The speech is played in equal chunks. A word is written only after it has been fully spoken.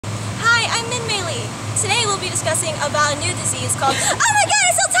today we'll be discussing about a new disease called, oh my god,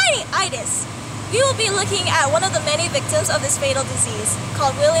 it's so tiny, itis. We will be looking at one of the many victims of this fatal disease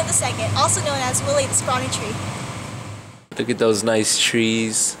called Willy II, also known as Willy the Scrawny tree. Look at those nice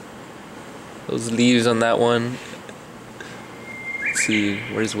trees. Those leaves on that one. Let's see,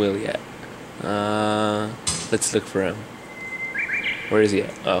 where's Willy at? Let's look for him. Where is he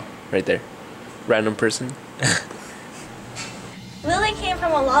at? Oh, right there. Random person. Willy came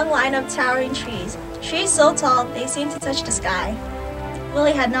from a long line of towering trees. Trees so tall, they seemed to touch the sky.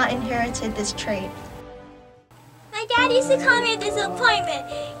 Willy had not inherited this trait. My dad used to call me a disappointment.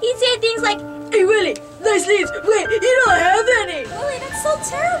 He'd say things like, "Hey Willy, nice leaves. Wait, you don't have any." Willy, that's so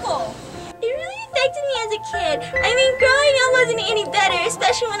terrible. It really affected me as a kid. I mean, growing up wasn't any better,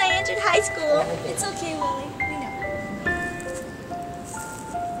 especially when I entered high school. It's okay, Willy. We know.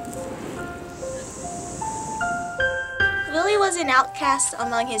 Willy was an outcast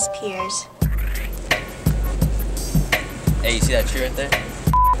among his peers. Hey, you see that tree right there?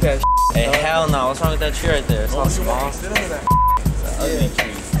 Hey, hell no. What's wrong with that tree right there? It's all small. It's an ugly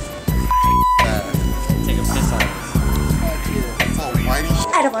tree. Take a piss on it.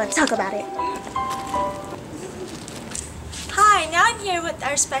 I don't want to talk about it. Hi, now I'm here with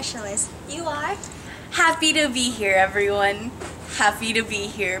our specialist. You are? Happy to be here, everyone. Happy to be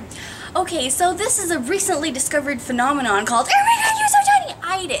here. Okay, so this is a recently discovered phenomenon called, oh my god, you're so tiny,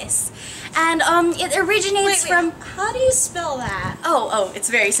 itis. And it originates from... How do you spell that? Oh, it's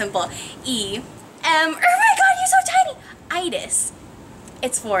very simple. E-M, oh my god, you're so tiny, itis.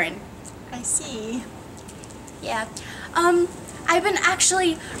 It's foreign. I see. Yeah. I've been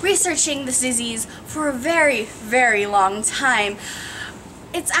actually researching this disease for a very, very long time.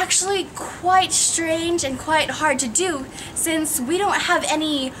 It's actually quite strange and quite hard to do since we don't have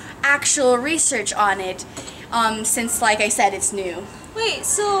any actual research on it, since, like I said, it's new. Wait,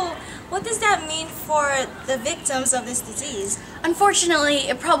 so what does that mean for the victims of this disease? Unfortunately,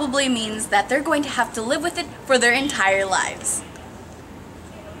 it probably means that they're going to have to live with it for their entire lives.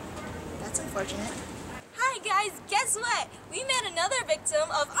 That's unfortunate. Hi guys, guess what? We met another victim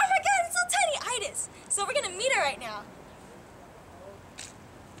of, oh my god, it's so tiny, itis. So we're gonna meet her right now.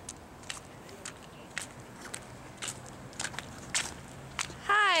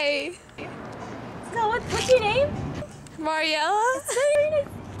 Hi. So what's your name? Mariella? It's very nice.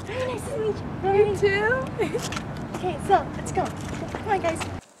 Very nice to meet you. Very nice. Too? Okay, so let's go. Come on guys.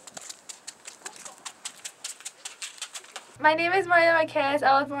 My name is Minmay Ly.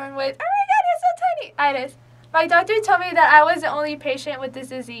 I was born with, oh my god, it's so tiny, itis. My doctor told me that I was the only patient with this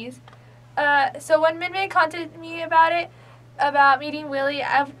disease. So when Minmay contacted me about it, about meeting Willy,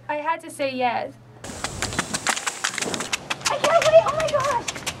 I had to say yes. I can't wait, oh my gosh.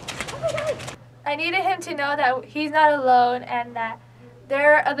 Oh my god. I needed him to know that he's not alone and that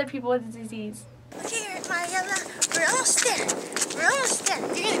there are other people with the disease. Okay, Mariella, we're almost there. We're almost there.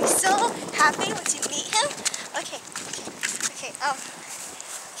 You're gonna be so happy once you meet him. Okay.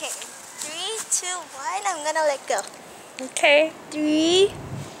 Okay, 3, 2, 1, I'm gonna let go. Okay. 3,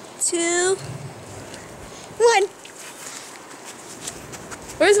 2, 1.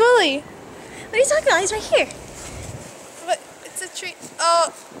 Where's Willy? What are you talking about? He's right here. What? It's a tree.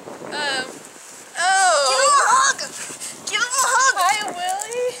 Oh. Give him a hug. Give him a hug. Hi,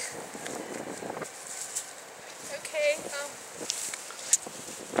 Willy. Okay,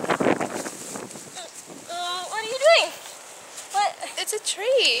 what are you doing? What? it's a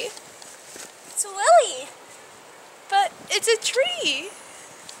tree. It's Willy. But it's a tree.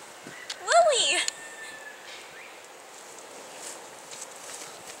 Willy.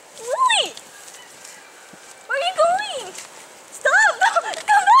 Willy. Where are you going? Stop. No, come back.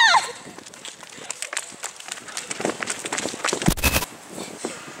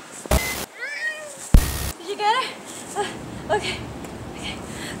 Did you get her? Okay.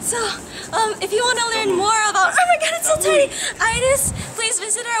 So, if you want to learn more about, oh my god, it's so tiny, itis, please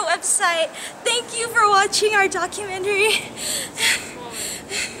visit our website. Thank you for watching our documentary.